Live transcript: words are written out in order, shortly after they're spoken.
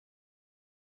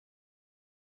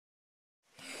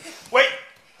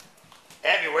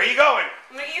Where are you going?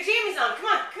 I'm gonna get your jammies on. Come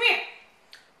on, come here.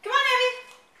 Come on,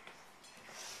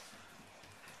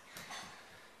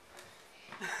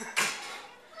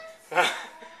 Abby.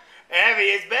 Abby,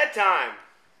 it's bedtime.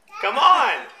 Come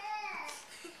on.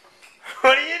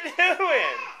 What are you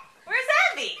doing? Where's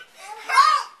Abby?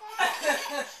 Wow.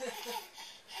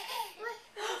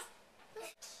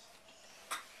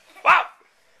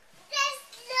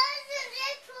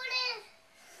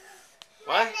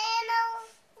 What?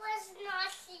 Was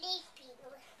not sleeping.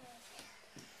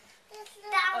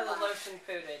 Oh, the lotion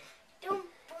pooted.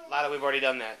 Lila, we've already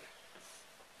done that.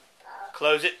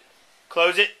 Close it.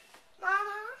 Close it. Mama,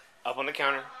 Up on the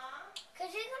counter. could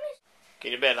you gonna?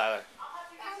 Get in bed, Lila.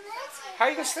 How are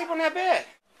you going to sleep on that bed?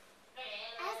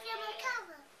 I have to get my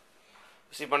cover.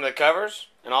 You sleep under the covers?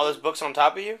 And all those books on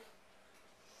top of you?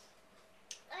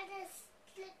 I just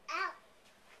slip out.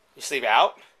 You sleep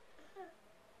out?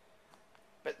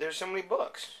 But there's so many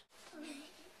books. That's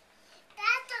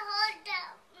the hold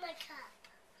down my cup.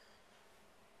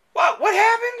 What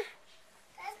happened?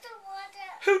 That's the water.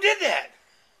 Who did that?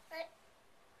 But,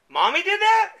 Mommy did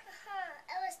that?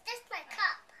 it was just my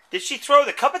cup. Did she throw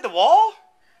the cup at the wall?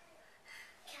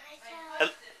 Can I tell?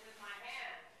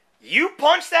 You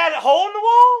punched that hole in the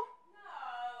wall?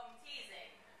 No, I'm teasing.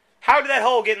 How did that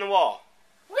hole get in the wall?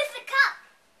 With the cup.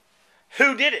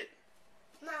 Who did it?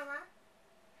 Mama.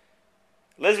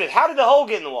 Elizabeth, how did the hole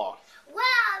get in the wall?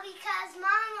 Well, because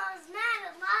Mama was mad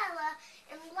at Lila,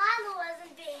 and Lila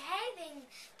wasn't behaving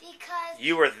because...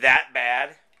 You were that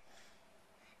bad?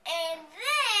 And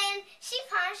then she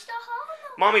punched a hole in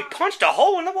the wall. Mommy punched a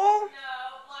hole in the wall?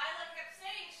 No, Lila kept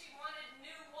saying she wanted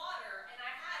new water, and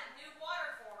I had new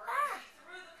water for her, and she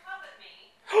threw the cup at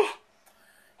me,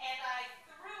 and I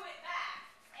threw it back,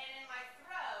 and in my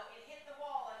throw, it hit the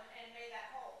wall and made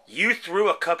that hole. You threw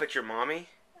a cup at your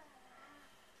mommy?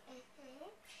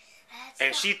 That's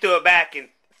And she threw it back and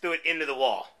threw it into the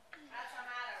wall. That's how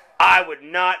mad I was. I would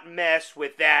not mess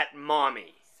with that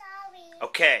mommy. sorry.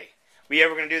 Okay. We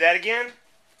ever going to do that again?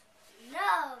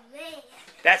 No, man.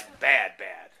 That's bad.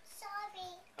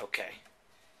 Sorry. Okay.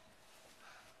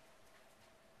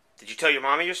 Did you tell your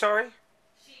mommy you're sorry?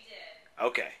 She did.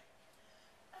 Okay.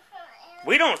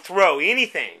 We don't throw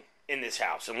anything in this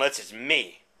house unless it's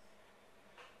me.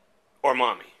 Or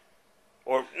mommy.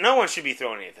 Or no one should be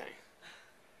throwing anything.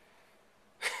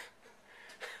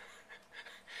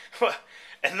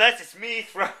 Unless it's me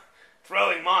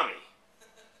throwing mommy.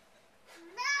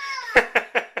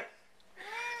 No.